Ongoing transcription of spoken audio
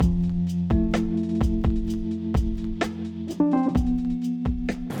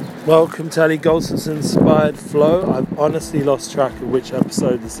Welcome to Ali Goldson's Inspired Flow. I've honestly lost track of which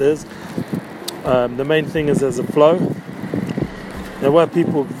episode this is. The main thing is there's a flow. There were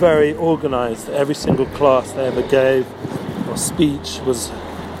people very organised. Every single class they ever gave or speech was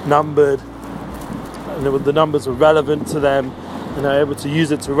numbered, and the numbers were relevant to them, and they're able to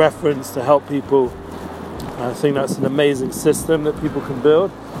use it to reference to help people. I think that's an amazing system that people can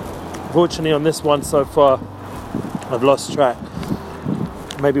build. Unfortunately, on this one so far, I've lost track.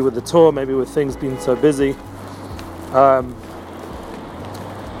 Maybe with the tour, maybe with things being so busy. But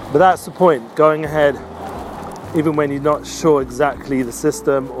that's the point. Going ahead, even when you're not sure exactly the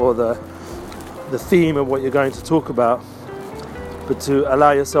system or the theme of what you're going to talk about, but to allow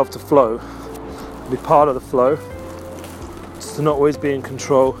yourself to flow, be part of the flow, just to not always be in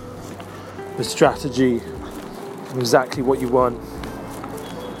control, the strategy, exactly what you want,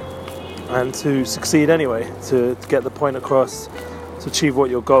 and to succeed anyway, to get the point across, to achieve what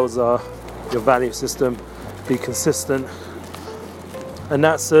your goals are, your value system, be consistent. And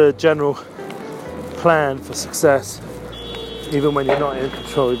that's a general plan for success, even when you're not in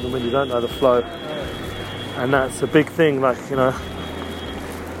control, even when you don't know the flow. And that's a big thing,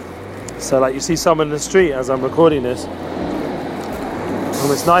 so like you see someone in the street as I'm recording this,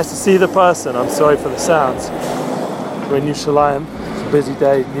 and it's nice to see the person. I'm sorry for the sounds. We're in Yerushalayim, it's a busy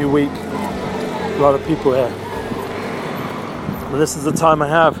day, new week, a lot of people here. And this is the time I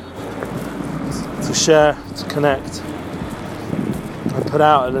have to share, to connect, and put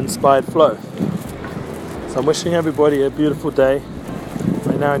out an inspired flow. So I'm wishing everybody a beautiful day.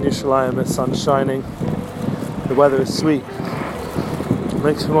 Right now in Yerushalayim, the sun's shining, the weather is sweet. It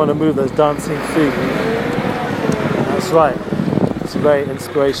makes me want to move those dancing feet. That's right. It's a very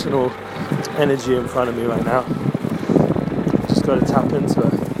inspirational energy in front of me right now. Just got to tap into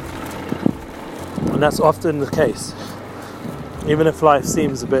it. And that's often the case. Even if life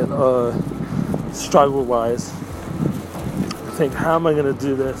seems a bit struggle-wise, I think, how am I going to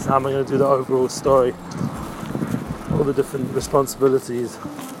do this? How am I going to do the overall story? All the different responsibilities.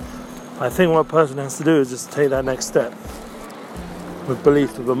 I think what a person has to do is just take that next step. With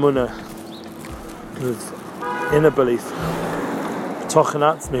belief, with emunah, with inner belief.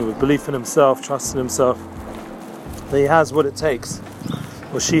 Tochenatzmi, with belief in himself, trust in himself. That he has what it takes.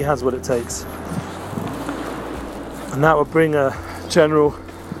 Or she has what it takes. And that will bring a general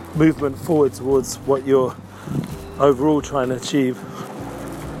movement forward towards what you're overall trying to achieve.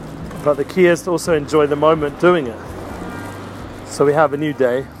 But the key is to also enjoy the moment doing it. So we have a new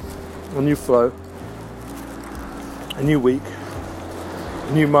day, a new flow, a new week,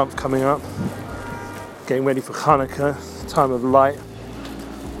 a new month coming up, getting ready for Hanukkah, time of light,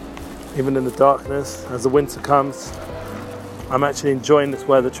 even in the darkness. As the winter comes, I'm actually enjoying this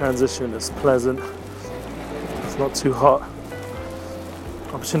weather transition. It's pleasant. It's not too hot.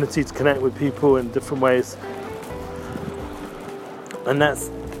 Opportunity to connect with people in different ways. And that's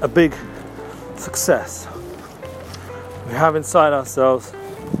a big success. We have inside ourselves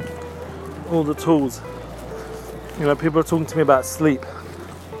all the tools. People are talking to me about sleep.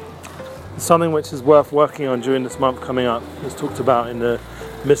 It's something which is worth working on during this month coming up. It's talked about in the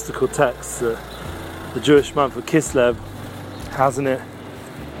mystical texts. The Jewish month of Kislev has in it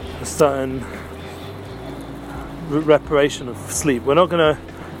a certain reparation of sleep. We're not going to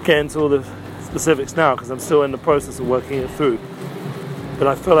get into all the specifics now because I'm still in the process of working it through. But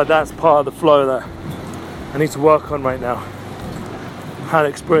I feel like that's part of the flow that I need to work on right now. How to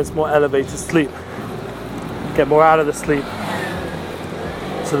experience more elevated sleep. Get more out of the sleep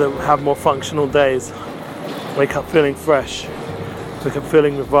so that we have more functional days. Wake up feeling fresh. Wake up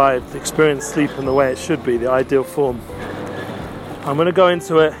feeling revived. Experience sleep in the way it should be, the ideal form. I'm going to go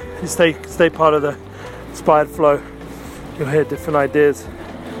into it. Stay part of the inspired flow. You'll hear different ideas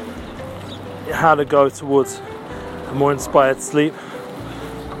how to go towards a more inspired sleep,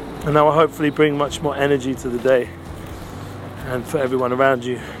 and that will hopefully bring much more energy to the day and for everyone around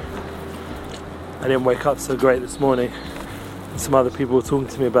you. I didn't wake up so great this morning, and some other people were talking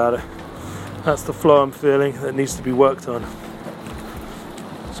to me about it. That's the flow I'm feeling that needs to be worked on,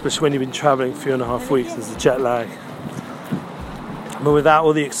 especially when you've been traveling 3.5 weeks. There's a jet lag, but without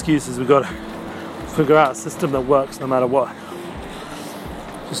all the excuses, we've got to figure out a system that works no matter what,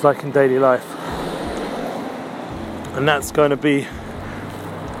 just like in daily life. And that's going to be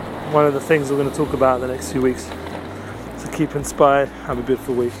one of the things we're going to talk about in the next few weeks. So keep inspired, have a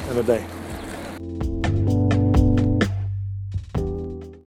beautiful week and a day.